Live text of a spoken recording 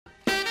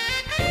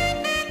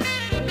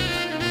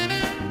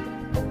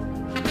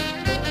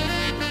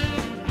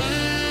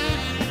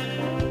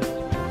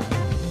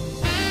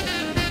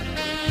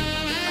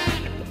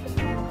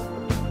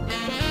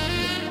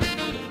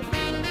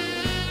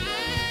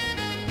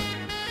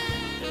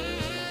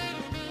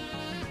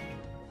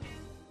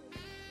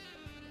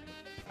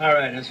All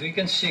right, as we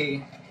can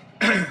see,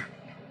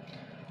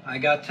 I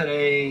got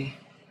today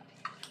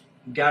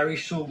Gary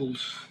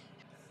Sugal's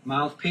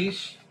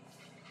mouthpiece.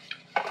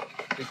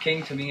 It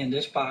came to me in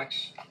this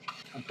box,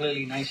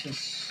 completely nice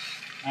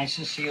and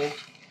sealed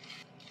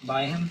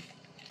by him.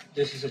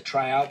 This is a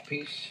tryout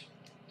piece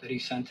that he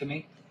sent to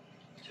me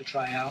to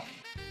try out.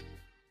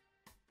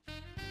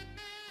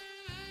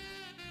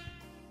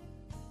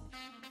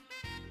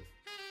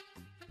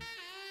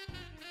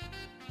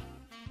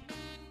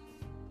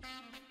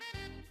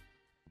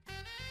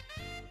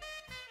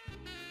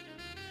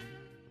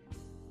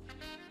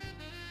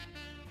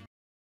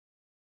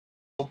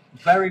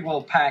 Very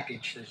well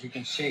packaged, as you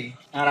can see.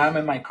 And I'm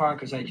in my car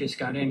because I just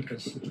got in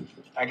because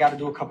I got to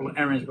do a couple of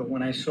errands. But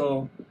when I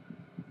saw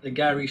the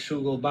Gary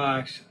Sugal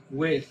box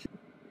with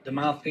the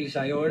mouthpiece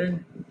I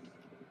ordered,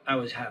 I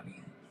was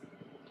happy.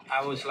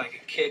 I was like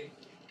a kid.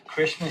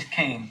 Christmas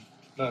came.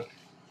 Look,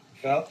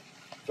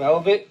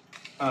 velvet.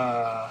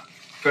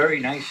 Very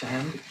nice of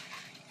him.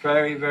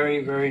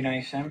 Very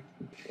nice of him.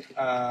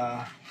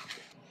 Uh,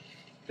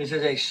 this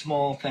is a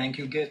small thank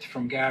you gift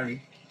from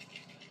Gary,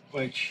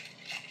 which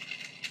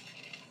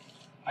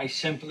I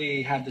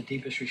simply have the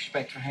deepest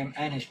respect for him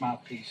and his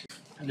mouthpiece.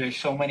 And there's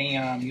so many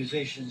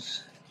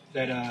musicians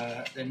that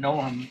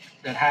know him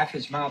that have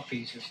his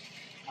mouthpieces.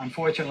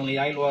 Unfortunately,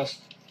 I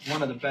lost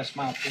one of the best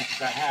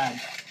mouthpieces I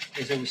had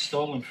because it was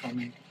stolen from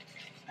me,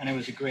 and it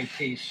was a great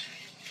piece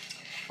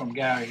from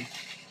Gary.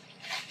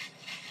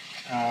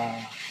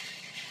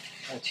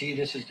 Let's see,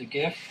 this is the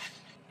gift,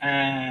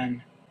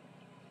 and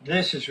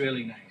this is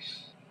really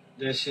nice.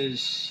 This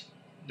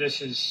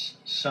is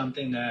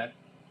something that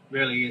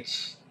really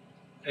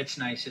it's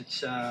nice.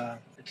 It's a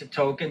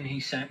token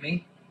he sent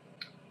me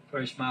for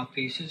his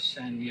mouthpieces,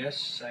 and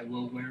yes, I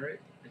will wear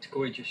it. It's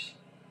gorgeous.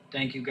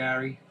 Thank you,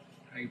 Gary.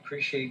 I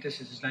appreciate this.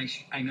 This is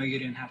nice. I know you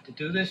didn't have to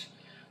do this,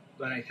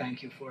 but I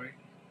thank you for it.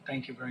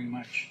 Thank you very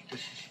much. This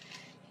is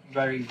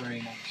very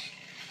nice.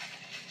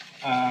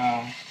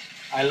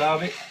 I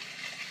love it.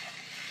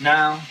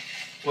 Now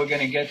we're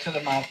gonna get to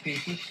the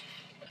mouthpieces.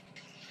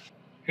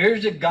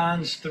 Here's the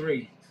Gonz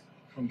 3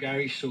 from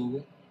Gary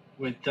Sugal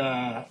with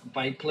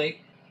bite plate.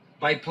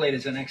 Bite plate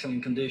is in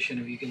excellent condition.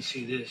 If you can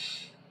see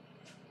this,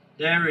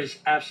 there is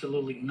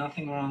absolutely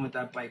nothing wrong with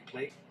that bite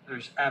plate.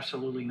 There's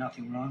absolutely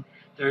nothing wrong.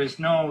 There is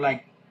no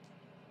like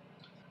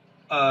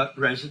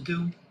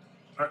residue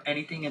or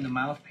anything in the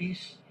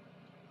mouthpiece.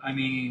 I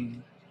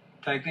mean,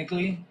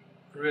 technically,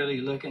 really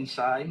look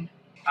inside.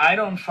 I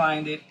don't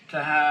find it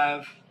to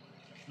have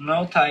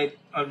no type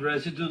of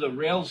residue. The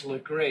rails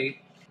look great.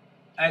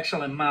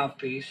 Excellent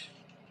mouthpiece.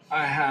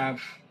 I have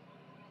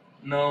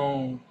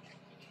no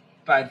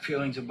bad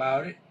feelings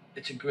about it.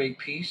 It's a great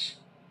piece.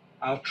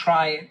 I'll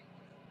try it.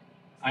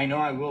 I know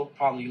I will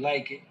probably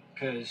like it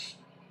because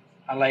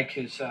I like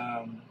his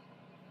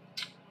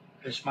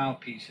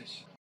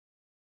mouthpieces.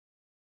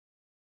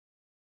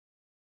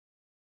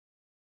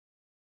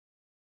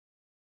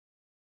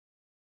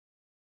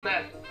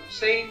 That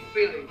same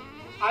feeling.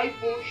 I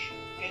push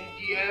and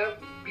the air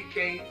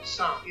became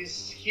sound.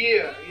 Is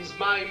here is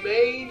my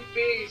main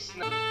piece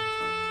now.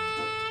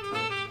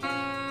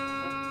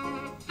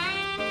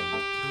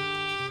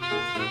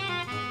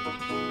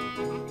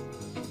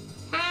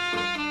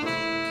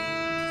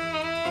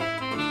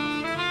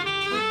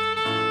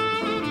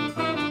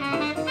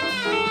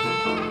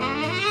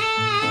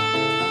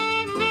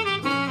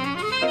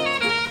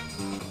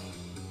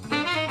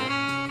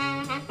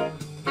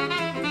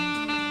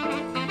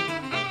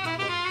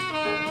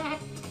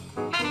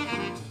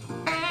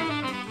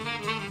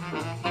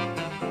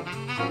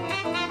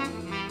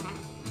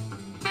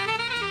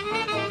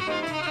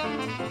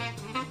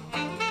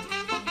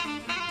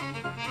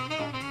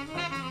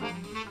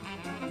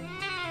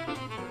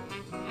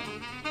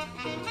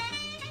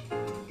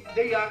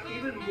 They are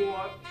even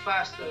more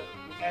faster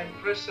and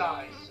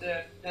precise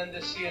than the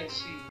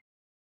CNC.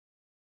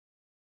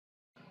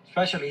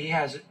 Especially, he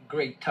has a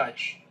great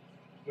touch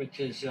with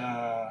his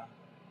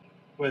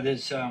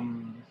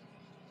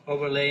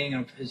overlaying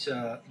of his.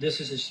 This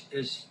is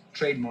his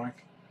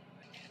trademark.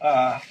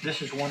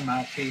 This is one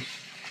mouthpiece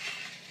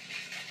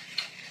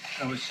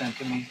that was sent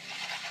to me,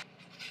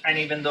 and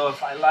even though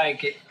if I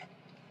like it,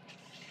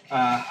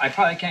 I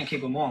probably can't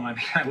keep them all. I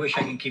mean, I wish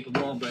I could keep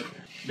them all, but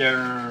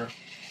they're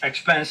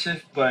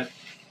expensive. But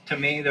to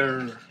me,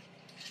 they're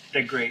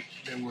great.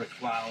 They're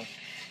worthwhile.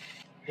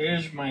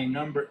 Here's my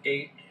number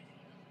 8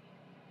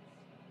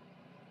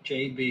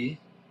 JB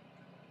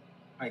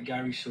by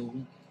Gary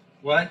Sugal.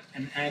 What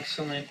an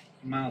excellent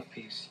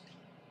mouthpiece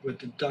with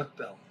the duck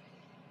bell.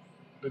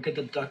 Look at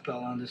the duck bell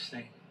on this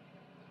thing.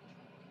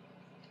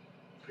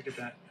 Look at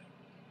that.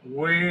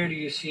 Where do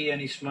you see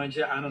any smudge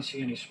there? I don't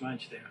see any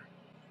smudge there.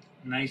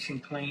 Nice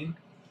and clean.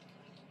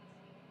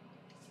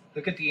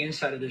 Look at the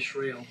inside of this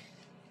rail.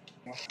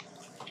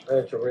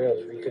 There's the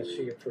rails. You can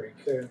see it pretty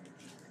clear.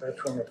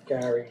 That's one of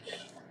Gary's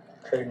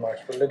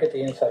trademarks. But look at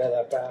the inside of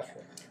that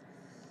baffle.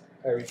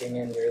 Everything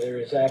in there. There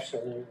is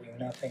absolutely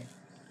nothing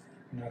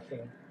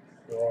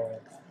wrong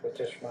with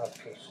this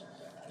mouthpiece.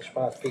 This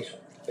mouthpiece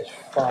is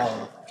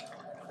fine.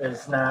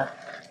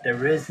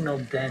 There is no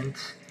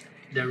dent.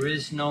 There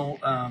is no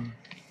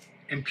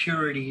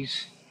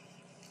impurities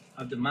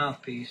of the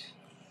mouthpiece.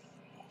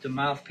 The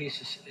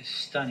mouthpiece is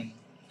stunning.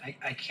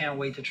 I can't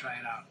wait to try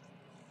it out.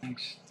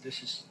 Thanks.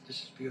 This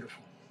is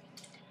beautiful.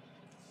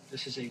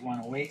 This is a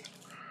 108.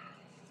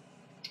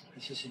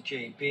 This is a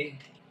JB.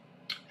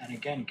 And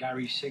again,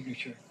 Gary's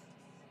signature.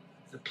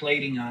 The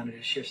plating on it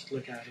is just,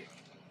 look at it.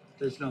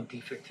 There's no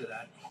defect to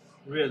that.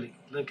 Really,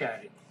 look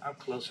at it. Up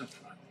close and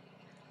front.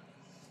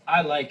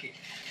 I like it.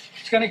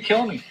 It's going to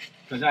kill me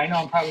because I know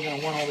I'm probably going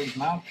to want all these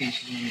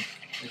mouthpieces, and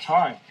it's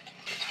hard.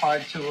 It's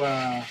hard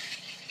to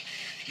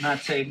not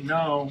say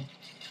no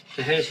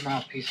to his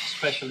mouthpiece,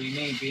 especially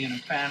me being a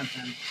fan of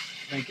him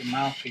making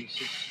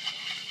mouthpieces.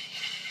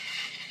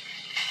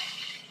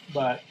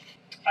 But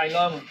I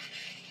love him,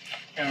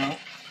 you know.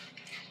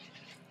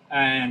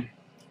 And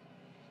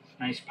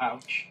nice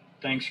pouch.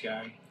 Thanks,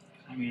 Gary.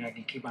 I mean, I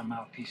can keep my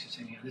mouthpieces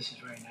in here. This is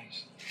very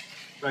nice.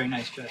 Very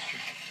nice gesture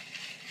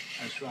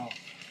as well.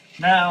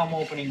 Now I'm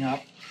opening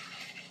up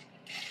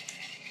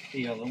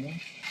the other one.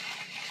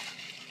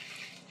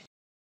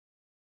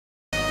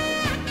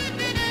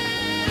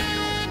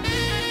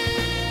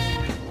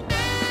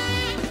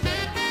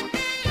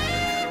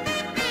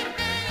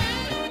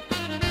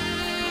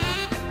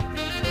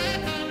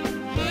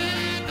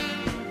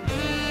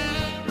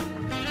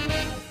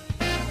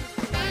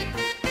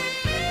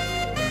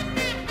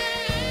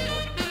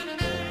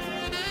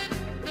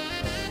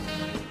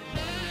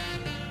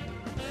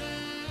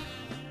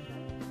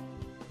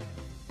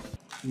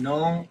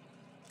 No,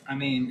 I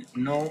mean,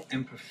 no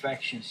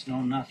imperfections,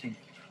 no nothing.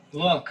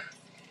 Look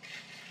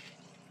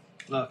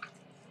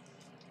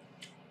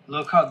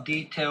how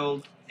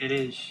detailed it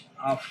is,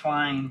 how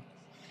fine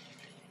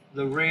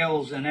the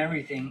rails and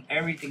everything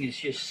is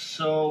just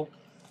so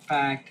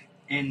packed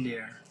in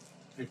there.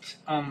 It's,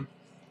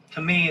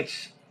 to me,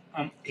 it's,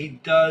 he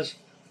does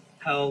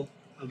hell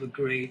of a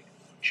great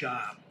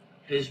job.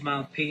 His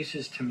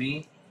mouthpieces, to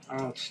me, are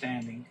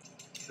outstanding.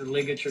 The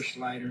ligature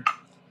slider,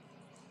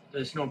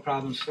 there's no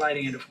problem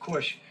sliding it. Of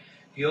course,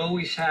 you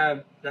always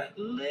have that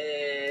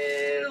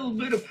little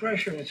bit of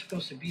pressure that's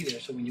supposed to be there.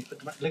 So when you put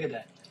the, look at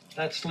that.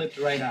 That slipped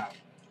right out.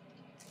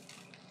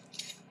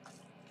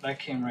 That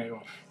came right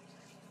off.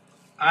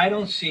 I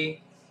don't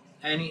see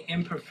any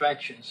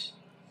imperfections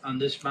on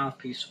this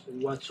mouthpiece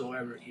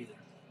whatsoever either.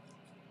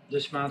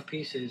 This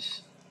mouthpiece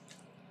is,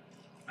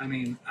 I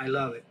mean, I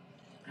love it.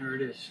 There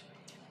it is.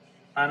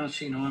 I don't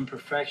see no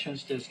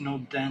imperfections. There's no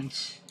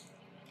dents.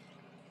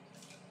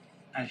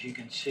 As you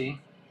can see,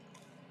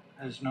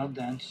 there's no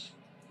dents.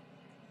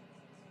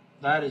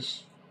 That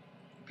is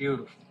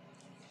beautiful.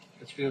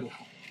 It's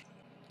beautiful.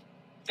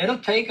 It'll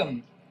take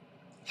him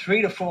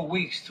 3 to 4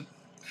 weeks to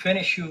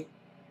finish you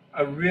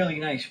a really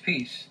nice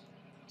piece.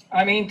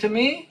 I mean, to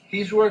me,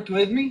 he's worked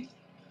with me.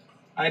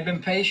 I've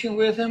been patient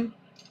with him.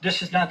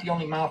 This is not the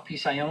only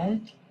mouthpiece I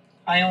own.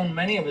 I own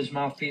many of his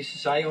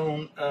mouthpieces. I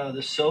own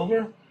the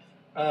silver,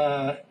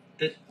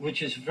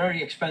 which is a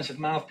very expensive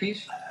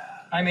mouthpiece.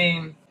 I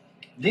mean,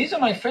 these are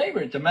my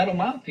favorite, the metal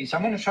mouthpiece.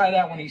 I'm going to try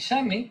that when he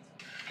sent me.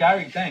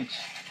 Gary, thanks.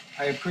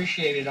 I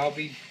appreciate it. I'll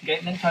be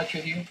getting in touch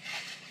with you.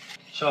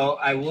 So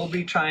I will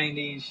be trying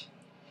these,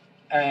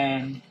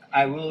 and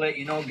I will let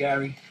you know,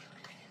 Gary,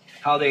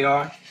 how they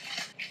are.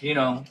 You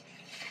know,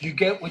 you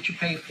get what you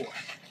pay for.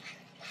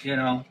 You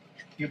know,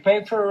 you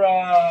pay for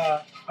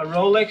a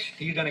Rolex,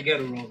 you're going to get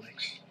a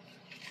Rolex.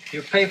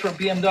 You pay for a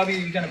BMW,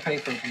 you're going to pay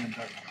for a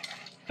BMW.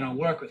 You know,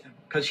 work with him,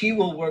 because he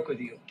will work with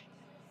you.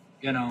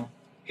 You know,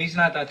 he's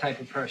not that type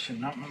of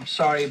person. I'm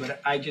sorry, but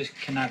I just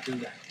cannot do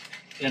that.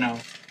 You know,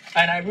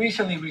 and I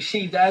recently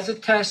received as a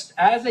test,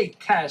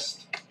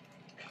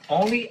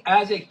 only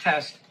as a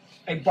test,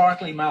 a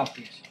Barkley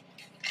mouthpiece.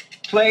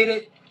 Played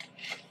it.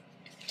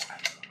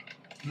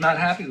 I'm not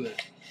happy with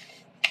it.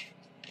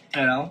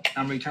 You know,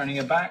 I'm returning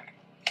it back.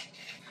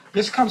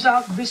 This comes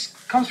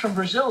from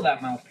Brazil,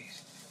 that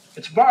mouthpiece.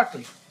 It's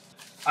Barkley.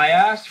 I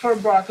asked for a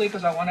Barkley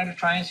because I wanted to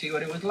try and see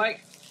what it was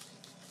like.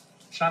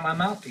 It's not my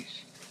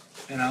mouthpiece.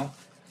 You know,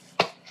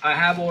 I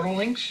have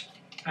Autolinks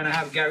and I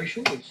have Gary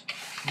Sugal's.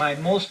 My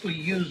mostly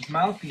used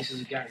mouthpiece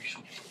is a Gary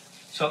Sugal.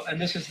 So,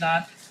 and this is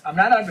not, I'm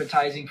not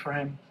advertising for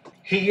him.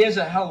 He is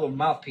a hell of a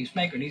mouthpiece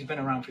maker, and he's been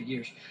around for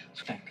years.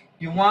 So,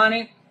 you want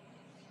it,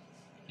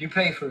 you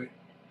pay for it.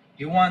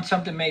 You want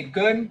something made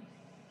good,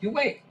 you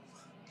wait.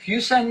 If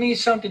you send me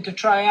something to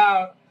try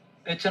out,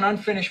 it's an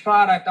unfinished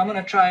product, I'm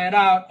going to try it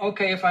out.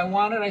 Okay, if I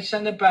want it, I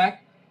send it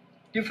back.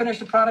 You finish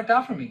the product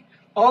out for me.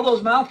 All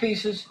those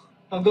mouthpieces,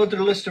 I'll go to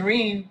the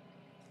Listerine,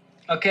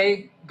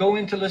 okay, go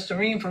into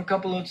Listerine for a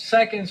couple of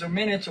seconds or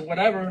minutes or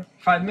whatever,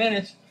 5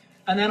 minutes,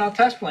 and then I'll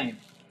test plane.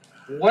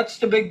 What's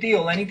the big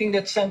deal? Anything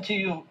that's sent to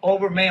you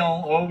over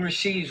mail or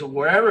overseas or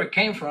wherever it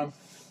came from,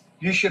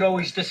 you should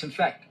always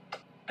disinfect.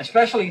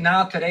 Especially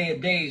now,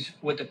 days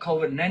with the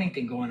COVID and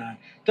anything going on.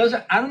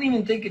 I don't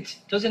even think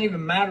doesn't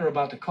even matter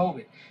about the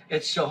COVID.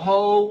 It's the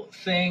whole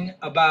thing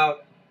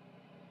about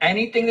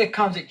anything that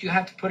comes that you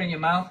have to put in your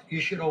mouth, you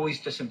should always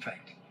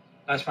disinfect.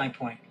 That's my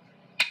point.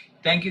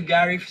 Thank you,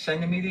 Gary, for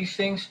sending me these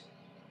things.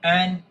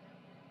 And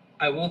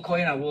I will call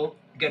you and I will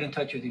get in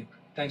touch with you.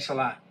 Thanks a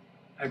lot.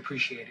 I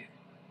appreciate it.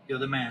 You're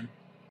the man.